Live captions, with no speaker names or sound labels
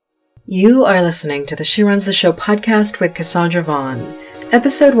You are listening to the She Runs the Show podcast with Cassandra Vaughn,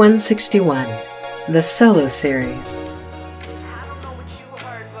 episode 161, the solo series. I don't know what you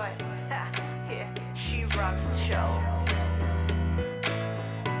heard, but yeah, she runs the show.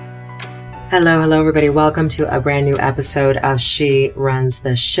 Hello, everybody. Welcome to a brand new episode of She Runs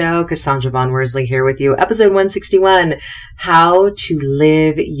the Show. Cassandra Vaughn Worsley here with you. Episode 161, How to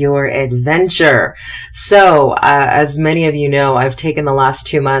Live Your Adventure. So, as many of you know, I've taken the last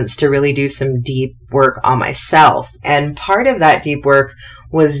 2 months to really do some deep work on myself. And part of that deep work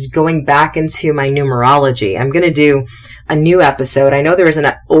was going back into my numerology. I'm going to do a new episode. I know there is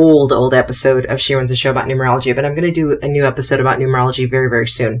an old episode of She Runs the Show about numerology, but I'm going to do a new episode about numerology very, very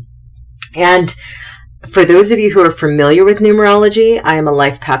soon. And for those of you who are familiar with numerology, I am a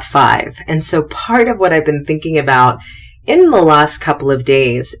Life Path 5. And so part of what I've been thinking about in the last couple of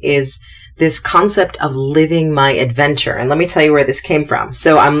days is this concept of living my adventure. And let me tell you where this came from.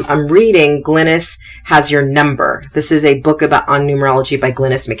 So I'm reading Glynis Has Your Number. This is a book on numerology by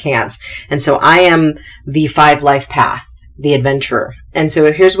Glynis McCants. And so I am the 5 life path, the adventurer. And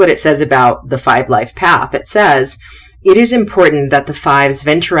so here's what it says about the 5 life path. It says, it is important that the 5s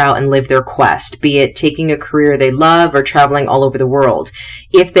venture out and live their quest, be it taking a career they love or traveling all over the world.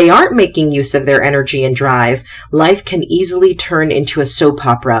 If they aren't making use of their energy and drive, life can easily turn into a soap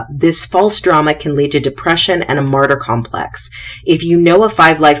opera. This false drama can lead to depression and a martyr complex. If you know a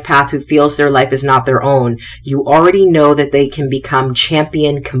 5 life path who feels their life is not their own, you already know that they can become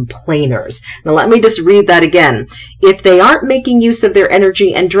champion complainers. Now let me just read that again. If they aren't making use of their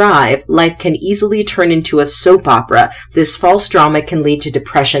energy and drive, life can easily turn into a soap opera. This false drama can lead to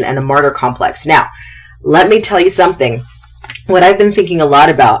depression and a martyr complex. Now, let me tell you something. What I've been thinking a lot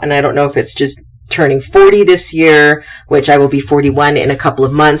about, and I don't know if it's just turning 40 this year, which I will be 41 in a couple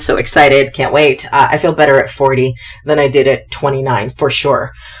of months, so excited, can't wait. I feel better at 40 than I did at 29, for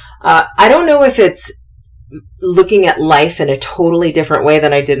sure. I don't know if it's looking at life in a totally different way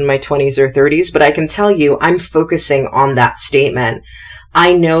than I did in my 20s or 30s, but I can tell you I'm focusing on that statement.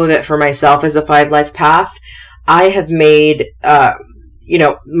 I know that for myself as a 5 life path, I have made,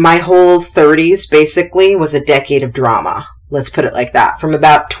 my whole 30s basically was a decade of drama. Let's put it like that. From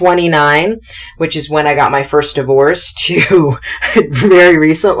about 29, which is when I got my first divorce, to very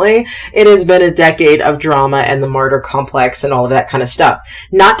recently, it has been a decade of drama and the martyr complex and all of that kind of stuff.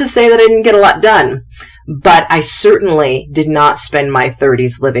 Not to say that I didn't get a lot done, but I certainly did not spend my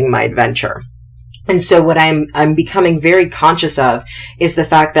 30s living my adventure. And so what I'm becoming very conscious of is the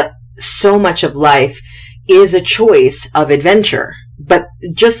fact that so much of life is a choice of adventure. But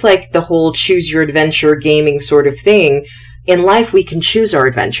just like the whole choose your adventure gaming sort of thing, in life we can choose our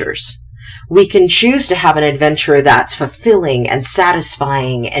adventures. We can choose to have an adventure that's fulfilling and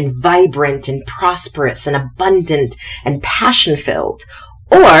satisfying and vibrant and prosperous and abundant and passion-filled.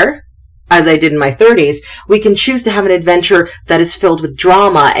 Or, as I did in my 30s, we can choose to have an adventure that is filled with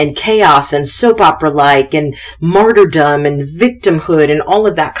drama and chaos and soap opera-like and martyrdom and victimhood and all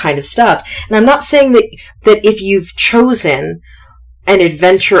of that kind of stuff. And I'm not saying that if you've chosen an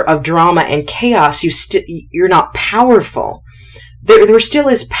adventure of drama and chaos, you're not powerful. There still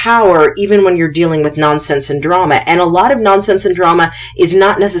is power even when you're dealing with nonsense and drama. And a lot of nonsense and drama is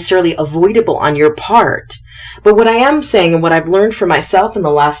not necessarily avoidable on your part. But what I am saying and what I've learned for myself in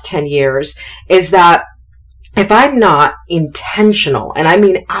the last 10 years is that if I'm not intentional, and I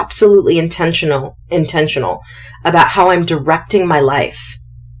mean absolutely intentional about how I'm directing my life,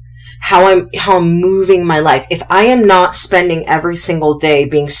 how I'm moving my life. If I am not spending every single day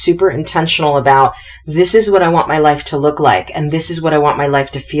being super intentional about this is what I want my life to look like, and this is what I want my life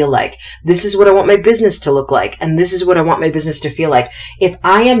to feel like. This is what I want my business to look like, and this is what I want my business to feel like. If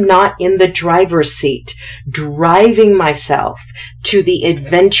I am not in the driver's seat, driving myself to the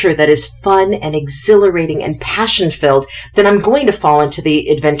adventure that is fun and exhilarating and passion-filled, then I'm going to fall into the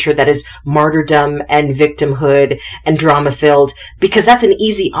adventure that is martyrdom and victimhood and drama-filled, because that's an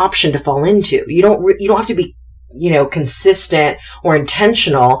easy option to fall into. You don't have to be, consistent or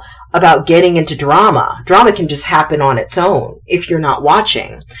intentional about getting into drama. Drama can just happen on its own if you're not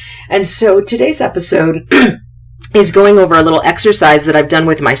watching. And so today's episode is going over a little exercise that I've done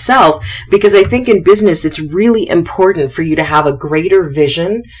with myself, because I think in business, it's really important for you to have a greater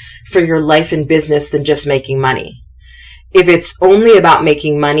vision for your life and business than just making money. If it's only about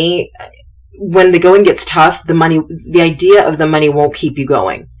making money, when the going gets tough, the idea of the money won't keep you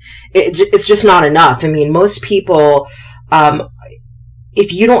going. It's just not enough. I mean, most people,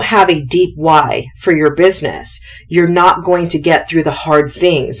 if you don't have a deep why for your business, you're not going to get through the hard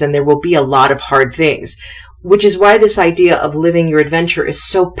things, and there will be a lot of hard things. which is why this idea of living your adventure is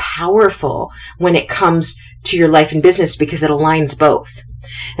so powerful when it comes to your life and business, because it aligns both.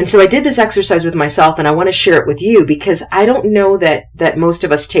 And so I did this exercise with myself, and I want to share it with you because I don't know that most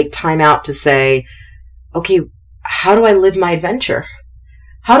of us take time out to say, okay, how do I live my adventure?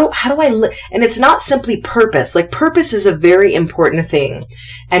 How do I live? And it's not simply purpose. Like, purpose is a very important thing.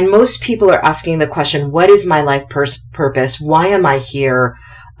 And most people are asking the question, what is my life purpose? Why am I here?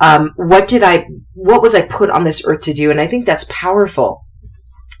 What was I put on this earth to do? And I think that's powerful.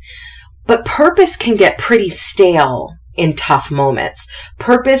 But purpose can get pretty stale in tough moments.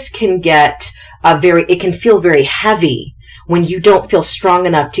 Purpose can get it can feel very heavy when you don't feel strong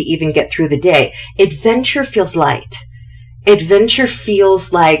enough to even get through the day. Adventure feels light. Adventure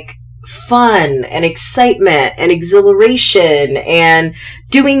feels like fun and excitement and exhilaration and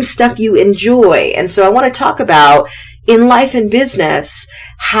doing stuff you enjoy. And so I want to talk about, in life and business,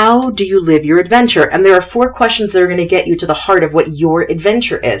 how do you live your adventure? And there are 4 questions that are going to get you to the heart of what your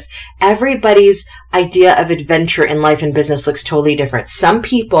adventure is. Everybody's idea of adventure in life and business looks totally different. Some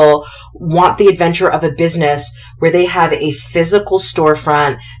people want the adventure of a business where they have a physical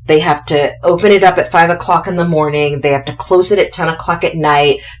storefront. They have to open it up at 5 o'clock in the morning. They have to close it at 10 o'clock at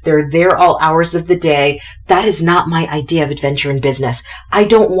night. They're there all hours of the day. That is not my idea of adventure in business. I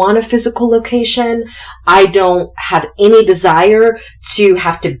don't want a physical location. I don't have any desire to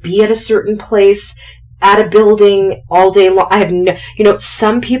have to be at a certain place, at a building all day long. I have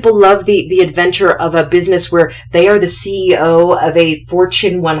some people love the adventure of a business where they are the CEO of a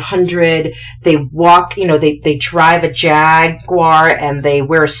Fortune 100. They walk, they drive a Jaguar and they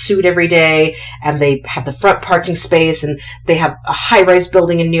wear a suit every day and they have the front parking space and they have a high-rise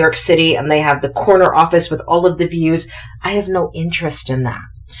building in New York City and they have the corner office with all of the views. I have no interest in that.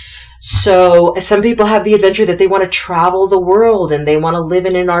 So some people have the adventure that they want to travel the world and they want to live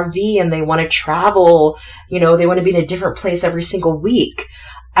in an RV and they want to travel, they want to be in a different place every single week.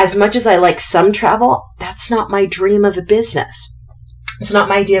 As much as I like some travel, that's not my dream of a business. It's not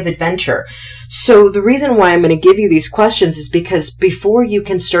my idea of adventure. So the reason why I'm going to give you these questions is because before you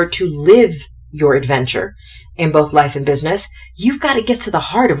can start to live your adventure in both life and business, you've got to get to the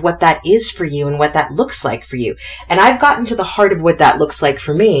heart of what that is for you and what that looks like for you. And I've gotten to the heart of what that looks like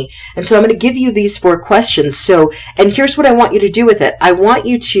for me. And so I'm going to give you these 4 questions. And here's what I want you to do with it. I want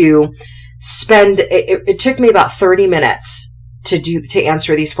you to it took me about 30 minutes to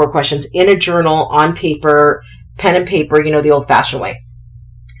answer these 4 questions in a journal, on paper, pen and paper, the old fashioned way.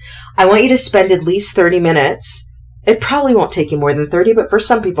 I want you to spend at least 30 minutes. It probably won't take you more than 30, but for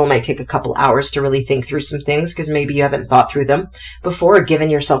some people it might take a couple hours to really think through some things because maybe you haven't thought through them before or given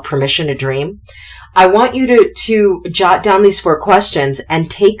yourself permission to dream. I want you to jot down these 4 questions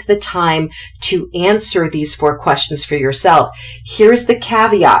and take the time to answer these 4 questions for yourself. Here's the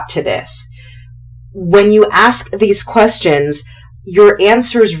caveat to this. When you ask these questions, your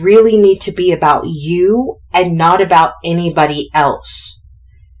answers really need to be about you and not about anybody else.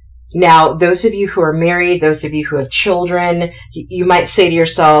 Now, those of you who are married, those of you who have children, you might say to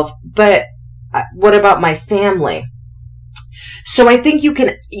yourself, but what about my family? So I think you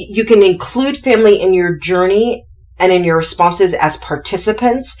can include family in your journey and in your responses as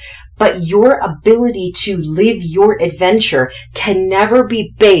participants, but your ability to live your adventure can never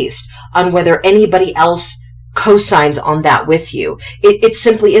be based on whether anybody else co-signs on that with you. It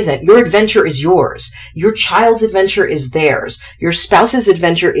simply isn't. Your adventure is yours. Your child's adventure is theirs. Your spouse's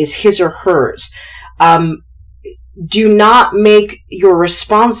adventure is his or hers. Do not make your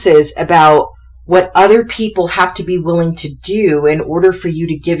responses about what other people have to be willing to do in order for you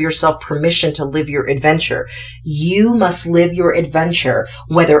to give yourself permission to live your adventure. You must live your adventure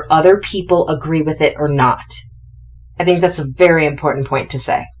whether other people agree with it or not. I think that's a very important point to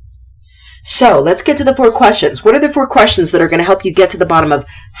say. So let's get to the 4 questions. What are the 4 questions that are going to help you get to the bottom of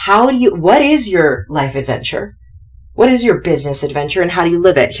what is your life adventure? What is your business adventure and how do you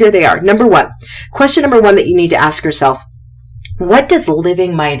live it? Here they are. Question number 1 that you need to ask yourself, what does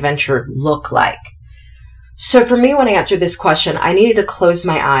living my adventure look like? So for me, when I answered this question, I needed to close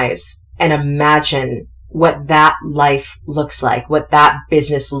my eyes and imagine what that life looks like, what that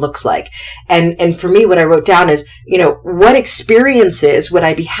business looks like. And for me, what I wrote down is, what experiences would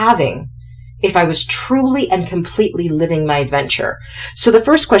I be having if I was truly and completely living my adventure? So the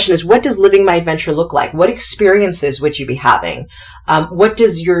first question is, what does living my adventure look like? What experiences would you be having? What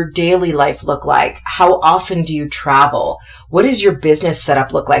does your daily life look like? How often do you travel? What does your business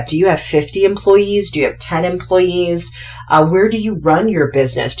setup look like? Do you have 50 employees? Do you have 10 employees? Where do you run your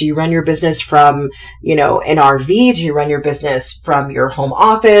business? Do you run your business from, an RV? Do you run your business from your home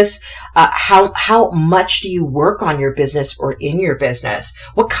office? How much do you work on your business or in your business?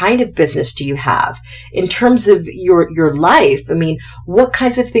 What kind of business do you have? In terms of your life, what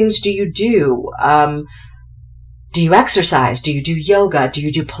kinds of things do you do? Do you exercise? Do you do yoga? Do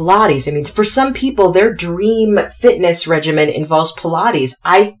you do Pilates? I mean, for some people, their dream fitness regimen involves Pilates.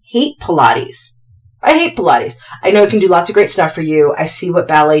 I hate Pilates. I know it can do lots of great stuff for you. I see what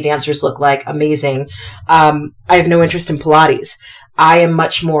ballet dancers look like. Amazing. I have no interest in Pilates. I am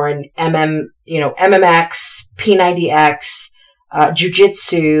much more in MMX, P90X,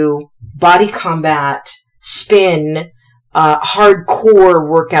 jujitsu, body combat, spin, hardcore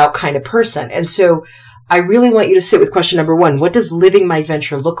workout kind of person. And so I really want you to sit with question number 1. What does living my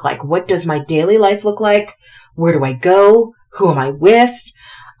adventure look like? What does my daily life look like? Where do I go? Who am I with?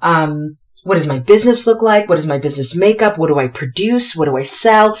 What does my business look like? What is my business makeup? What do I produce? What do I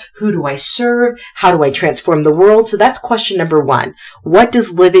sell? Who do I serve? How do I transform the world? So that's question number 1. What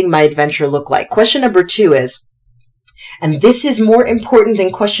does living my adventure look like? Question number 2 is, and this is more important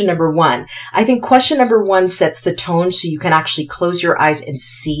than question number 1. I think question number 1 sets the tone so you can actually close your eyes and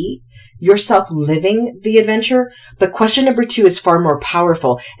see yourself living the adventure. But question number 2 is far more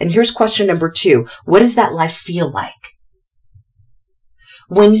powerful. And here's question number 2. What does that life feel like?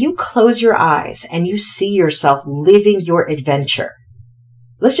 When you close your eyes and you see yourself living your adventure,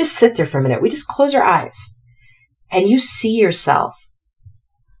 let's just sit there for a minute. We just close our eyes and you see yourself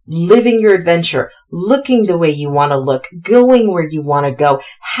living your adventure, looking the way you want to look, going where you want to go,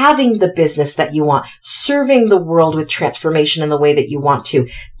 having the business that you want, serving the world with transformation in the way that you want to.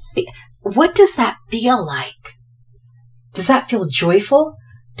 What does that feel like? Does that feel joyful?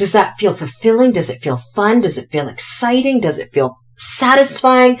 Does that feel fulfilling? Does it feel fun? Does it feel exciting? Does it feel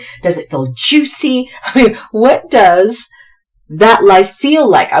satisfying? Does it feel juicy? I mean, what does that life feel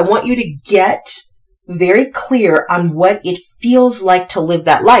like? I want you to get very clear on what it feels like to live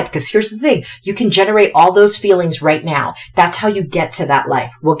that life. Because here's the thing. You can generate all those feelings right now. That's how you get to that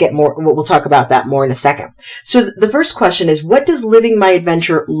life. We'll talk about that more in a second. So the first question is, what does living my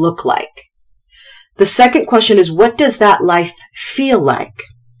adventure look like? The second question is, what does that life feel like?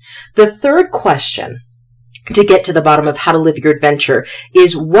 The third question to get to the bottom of how to live your adventure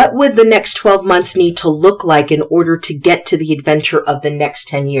is, what would the next 12 months need to look like in order to get to the adventure of the next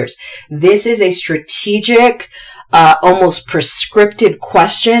 10 years? This is a strategic, almost prescriptive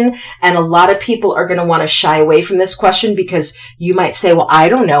question. And a lot of people are going to want to shy away from this question because you might say, well, I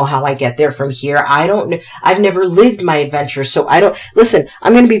don't know how I get there from here. I've never lived my adventure. So listen,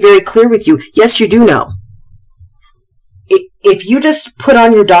 I'm going to be very clear with you. Yes, you do know. If you just put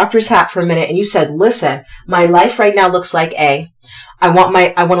on your doctor's hat for a minute and you said, listen, my life right now looks like A. I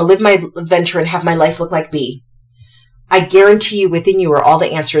want to live my adventure and have my life look like B. I guarantee you within you are all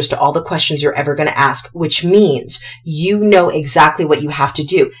the answers to all the questions you're ever going to ask, which means you know exactly what you have to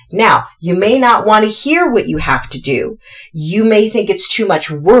do. Now, you may not want to hear what you have to do. You may think it's too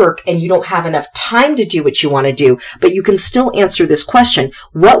much work and you don't have enough time to do what you want to do, but you can still answer this question.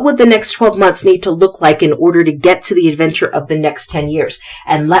 What would the next 12 months need to look like in order to get to the adventure of the next 10 years?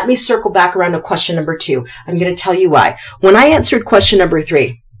 And let me circle back around to question number 2. I'm going to tell you why. When I answered question number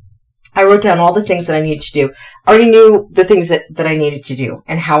 3, I wrote down all the things that I needed to do. I already knew the things that I needed to do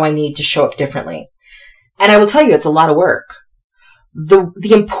and how I need to show up differently. And I will tell you, it's a lot of work.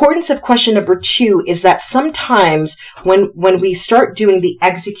 The importance of question number 2 is that sometimes when we start doing the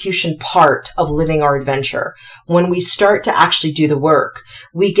execution part of living our adventure, when we start to actually do the work,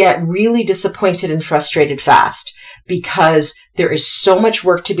 we get really disappointed and frustrated fast because there is so much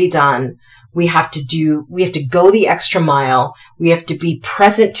work to be done. We have to go the extra mile. We have to be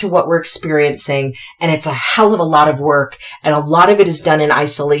present to what we're experiencing. And it's a hell of a lot of work. And a lot of it is done in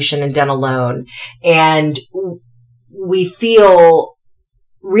isolation and done alone. And we feel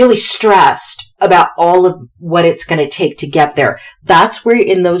really stressed about all of what it's going to take to get there. That's where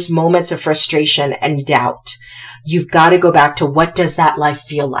in those moments of frustration and doubt, you've got to go back to, what does that life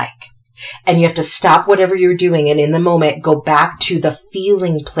feel like? And you have to stop whatever you're doing and in the moment go back to the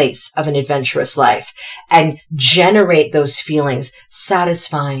feeling place of an adventurous life and generate those feelings: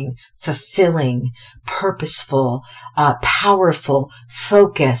 satisfying, fulfilling, purposeful, powerful,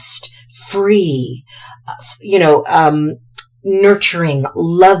 focused, free, nurturing,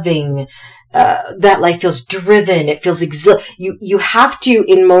 loving. That life feels driven. It feels you have to,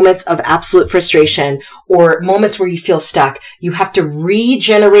 in moments of absolute frustration or moments where you feel stuck, you have to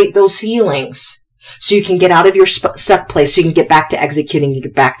regenerate those feelings so you can get out of your stuck place, so you can get back to executing and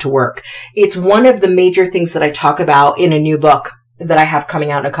get back to work. It's one of the major things that I talk about in a new book that I have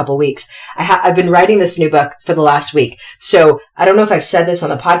coming out in a couple of weeks. I've been writing this new book for the last week. So I don't know if I've said this on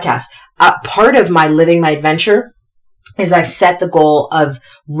the podcast. Part of my living my adventure is I've set the goal of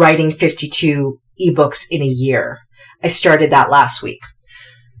writing 52 ebooks in a year. I started that last week.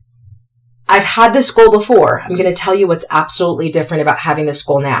 I've had this goal before. I'm going to tell you what's absolutely different about having this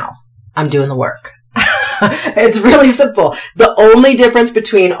goal now. I'm doing the work. It's really simple. The only difference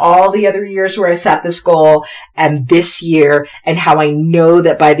between all the other years where I set this goal and this year, and how I know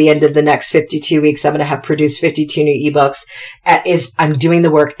that by the end of the next 52 weeks, I'm going to have produced 52 new ebooks, is I'm doing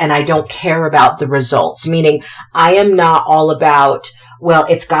the work and I don't care about the results. Meaning I am not all about, well,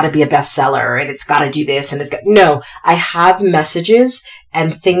 it's got to be a bestseller and it's got to do this and no, I have messages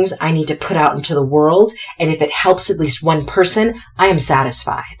and things I need to put out into the world. And if it helps at least one person, I am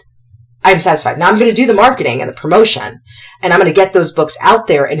satisfied. I'm satisfied. Now I'm going to do the marketing and the promotion, and I'm going to get those books out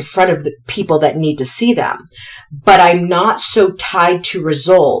there in front of the people that need to see them. But I'm not so tied to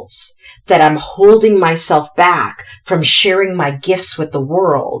results that I'm holding myself back from sharing my gifts with the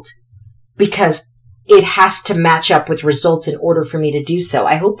world because it has to match up with results in order for me to do so.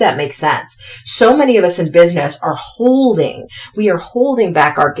 I hope that makes sense. So many of us in business are holding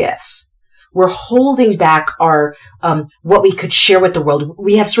back our gifts. We're holding back our, what we could share with the world.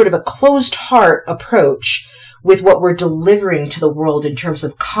 We have sort of a closed heart approach with what we're delivering to the world in terms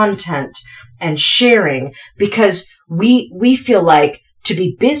of content and sharing, because we feel like to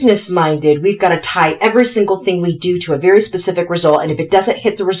be business minded, we've got to tie every single thing we do to a very specific result. And if it doesn't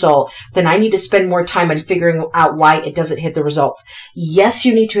hit the result, then I need to spend more time on figuring out why it doesn't hit the results. Yes,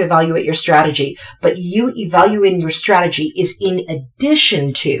 you need to evaluate your strategy, but you evaluating your strategy is in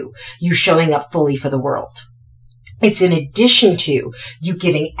addition to you showing up fully for the world. It's in addition to you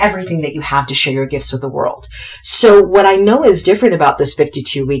giving everything that you have to share your gifts with the world. So what I know is different about this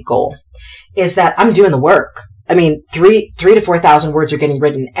 52-week goal is that I'm doing the work. I mean, 3,000 to 4,000 words are getting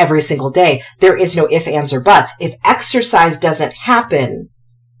written every single day. There is no ifs, ands, or buts. If exercise doesn't happen,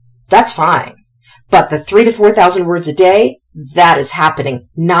 that's fine. But the 3,000 to 4,000 words a day, that is happening,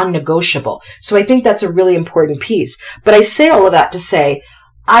 non-negotiable. So I think that's a really important piece. But I say all of that to say,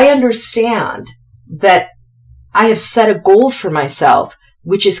 I understand that I have set a goal for myself,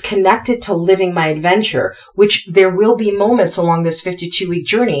 which is connected to living my adventure, which there will be moments along this 52-week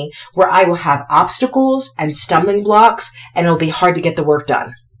journey where I will have obstacles and stumbling blocks, and it'll be hard to get the work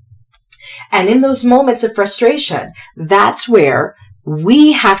done. And in those moments of frustration, that's where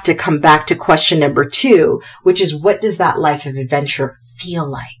we have to come back to question number 2, which is, what does that life of adventure feel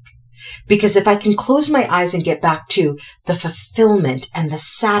like? Because if I can close my eyes and get back to the fulfillment and the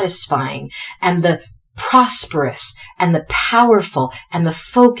satisfying and the prosperous and the powerful and the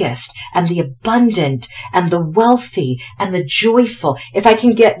focused and the abundant and the wealthy and the joyful, if I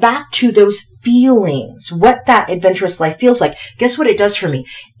can get back to those feelings, what that adventurous life feels like, guess what it does for me?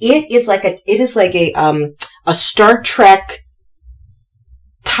 It is like a Star Trek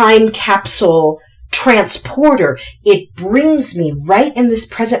time capsule transporter. It brings me right in this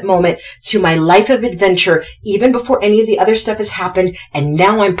present moment to my life of adventure, even before any of the other stuff has happened. And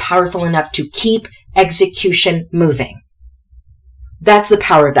now I'm powerful enough to keep execution moving. That's the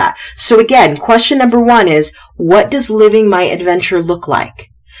power of that. So again, question number 1 is, what does living my adventure look like?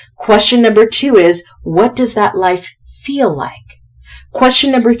 Question number 2 is, what does that life feel like?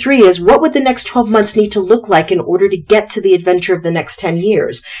 Question number 3 is, what would the next 12 months need to look like in order to get to the adventure of the next 10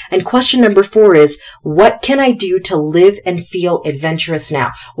 years? And question number 4 is, what can I do to live and feel adventurous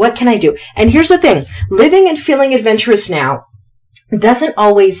now? What can I do? And here's the thing, living and feeling adventurous now doesn't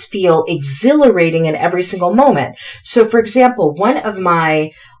always feel exhilarating in every single moment. So for example, one of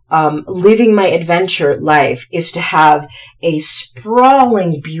my living my adventure life is to have a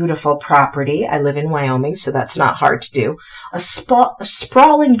sprawling, beautiful property. I live in Wyoming, so that's not hard to do. A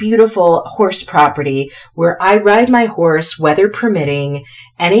sprawling, beautiful horse property where I ride my horse, weather permitting,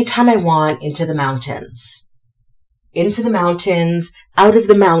 anytime I want, into the mountains. Into the mountains, out of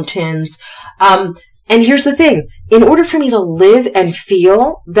the mountains. And here's the thing. In order for me to live and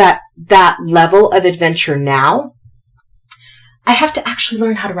feel that level of adventure now, I have to actually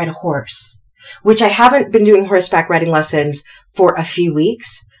learn how to ride a horse, which I haven't been doing horseback riding lessons for a few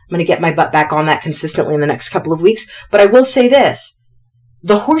weeks. I'm going to get my butt back on that consistently in the next couple of weeks. But I will say this,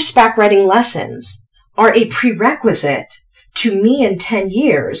 the horseback riding lessons are a prerequisite to me in 10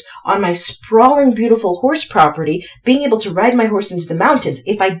 years on my sprawling, beautiful horse property, being able to ride my horse into the mountains.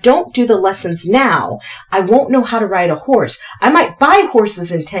 If I don't do the lessons now, I won't know how to ride a horse. I might buy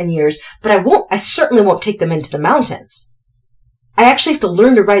horses in 10 years, but I certainly won't take them into the mountains. I actually have to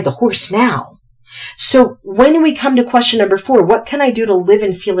learn to ride the horse now. So when we come to question number 4, what can I do to live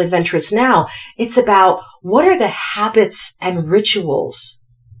and feel adventurous now? It's about, what are the habits and rituals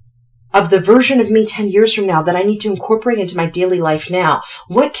of the version of me 10 years from now that I need to incorporate into my daily life now?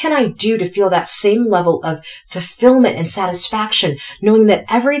 What can I do to feel that same level of fulfillment and satisfaction, knowing that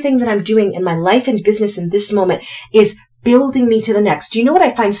everything that I'm doing in my life and business in this moment is building me to the next? Do you know what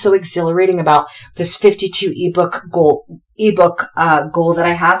I find so exhilarating about this 52 ebook goal that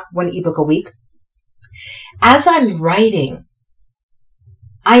I have, 1 ebook a week, as I'm writing,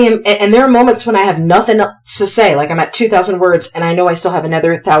 and there are moments when I have nothing to say, like I'm at 2,000 words and I know I still have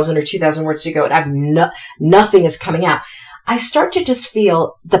another 1,000 or 2,000 words to go and nothing is coming out. I start to just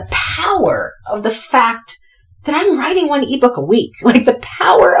feel the power of the fact that I'm writing one ebook a week. Like the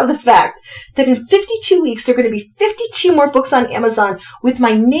power of the fact that in 52 weeks, there are going to be 52 more books on Amazon with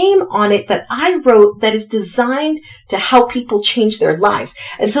my name on it that I wrote that is designed to help people change their lives.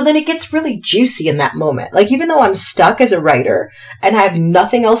 And so then it gets really juicy in that moment. Like even though I'm stuck as a writer and I have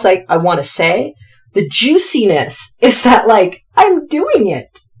nothing else I want to say, the juiciness is that like I'm doing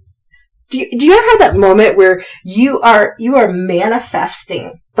it. Do you ever have that moment where you are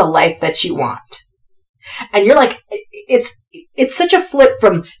manifesting the life that you want? And you're like, it's such a flip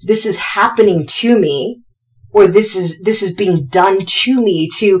from this is happening to me or this is being done to me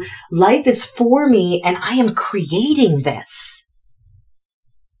to life is for me and I am creating this.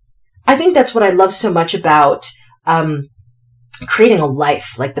 I think that's what I love so much about, creating a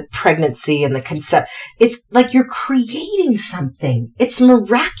life, like the pregnancy and the concept. It's like you're creating something. It's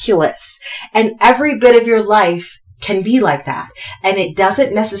miraculous. And every bit of your life can be like that. And it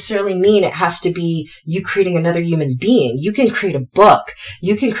doesn't necessarily mean it has to be you creating another human being. You can create a book.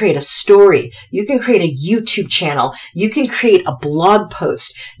 You can create a story. You can create a YouTube channel. You can create a blog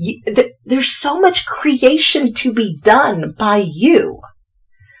post. There's so much creation to be done by you.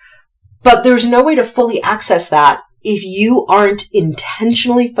 But there's no way to fully access that if you aren't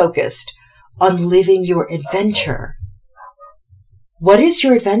intentionally focused on living your adventure. What is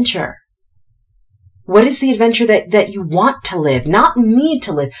your adventure? What is the adventure that you want to live, not need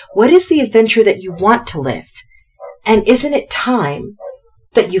to live? What is the adventure that you want to live? And isn't it time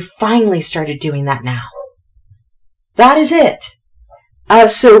that you finally started doing that now? That is it.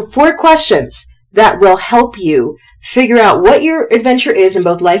 So 4 questions that will help you figure out what your adventure is in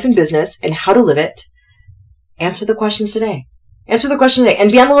both life and business and how to live it. Answer the questions today. Answer the question today.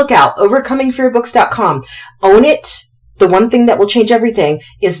 And be on the lookout. Overcomingfearbooks.com. Own It. The One Thing That Will Change Everything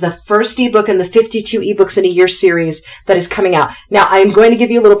is the first ebook in the 52 ebooks in a year series that is coming out. Now, I am going to give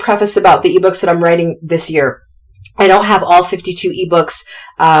you a little preface about the ebooks that I'm writing this year. I don't have all 52 ebooks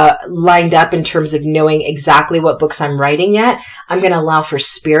lined up in terms of knowing exactly what books I'm writing yet. I'm going to allow for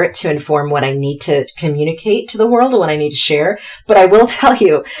spirit to inform what I need to communicate to the world and what I need to share. But I will tell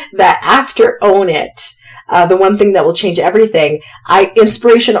you that after Own It, The One Thing That Will Change Everything,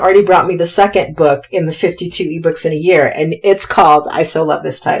 inspiration already brought me the second book in the 52 ebooks in a year. And it's called, I so love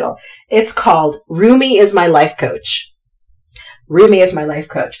this title, it's called Rumi is My Life Coach. Rumi is My Life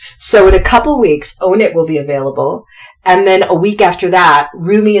Coach. So in a couple weeks, Own It will be available. And then a week after that,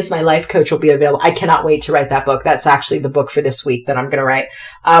 Rumi is My Life Coach will be available. I cannot wait to write that book. That's actually the book for this week that I'm going to write.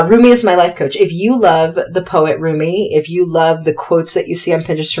 Rumi is My Life Coach. If you love the poet Rumi, if you love the quotes that you see on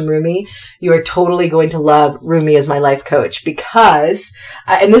Pinterest from Rumi, you are totally going to love Rumi is My Life Coach because,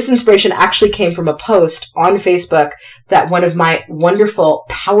 and this inspiration actually came from a post on Facebook that one of my wonderful,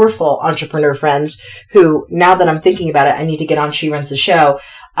 powerful entrepreneur friends who, now that I'm thinking about it, I need to get on She Runs the Show,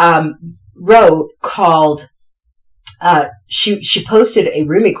 wrote called, she posted a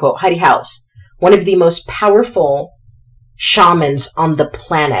Rumi quote, Heidi House. One of the most powerful shamans on the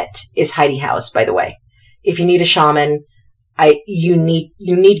planet is Heidi House, by the way. If you need a shaman, you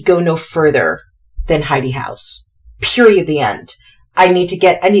need go no further than Heidi House. Period. The end. I need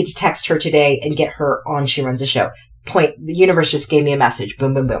to text her today and get her on She Runs the Show. Point. The universe just gave me a message.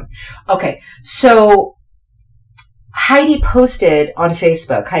 Boom, boom, boom. Okay. So Heidi posted on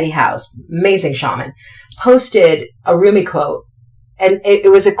Facebook, Heidi House, amazing shaman, posted a Rumi quote. And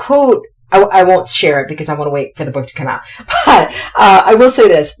it was a quote. I won't share it because I want to wait for the book to come out. But I will say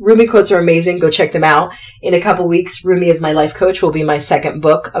this. Rumi quotes are amazing. Go check them out. In a couple weeks, Rumi is My Life Coach will be my second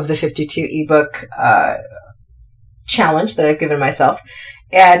book of the 52 ebook challenge that I've given myself.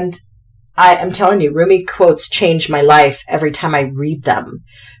 And I am telling you, Rumi quotes change my life every time I read them.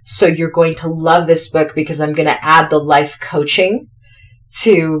 So you're going to love this book because I'm going to add the life coaching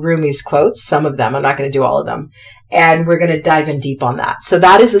to Rumi's quotes. Some of them. I'm not going to do all of them. And we're going to dive in deep on that. So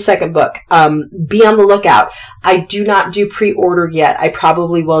that is the second book. Be on the lookout. I do not do pre-order yet. I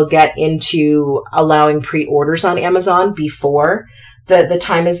probably will get into allowing pre-orders on Amazon before the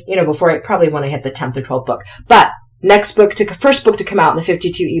time is, before probably when I hit the 10th or 12th book. But first book to come out in the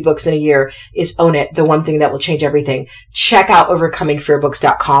 52 ebooks in a year is Own It, The One Thing That Will Change Everything. Check out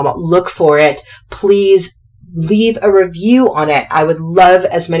overcomingfearbooks.com. Look for it. Please leave a review on it. I would love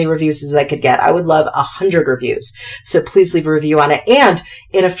as many reviews as I could get. I would love 100 reviews. So please leave a review on it. And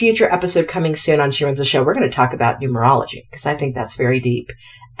in a future episode coming soon on She Runs the Show, we're going to talk about numerology because I think that's very deep.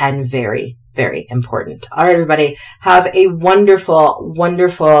 and very, very important. All right, everybody, have a wonderful,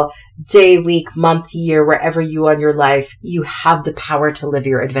 wonderful day, week, month, year, wherever you are in your life. You have the power to live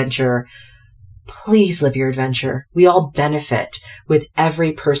your adventure. Please live your adventure. We all benefit with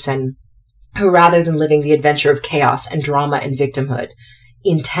every person who, rather than living the adventure of chaos and drama and victimhood,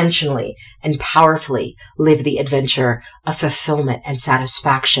 intentionally and powerfully live the adventure of fulfillment and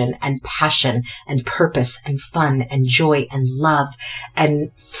satisfaction and passion and purpose and fun and joy and love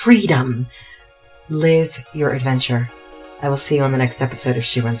and freedom. Live your adventure. I will see you on the next episode of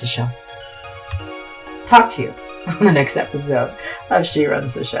She Runs the Show. Talk to you on the next episode of She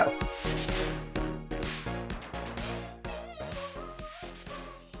Runs the Show.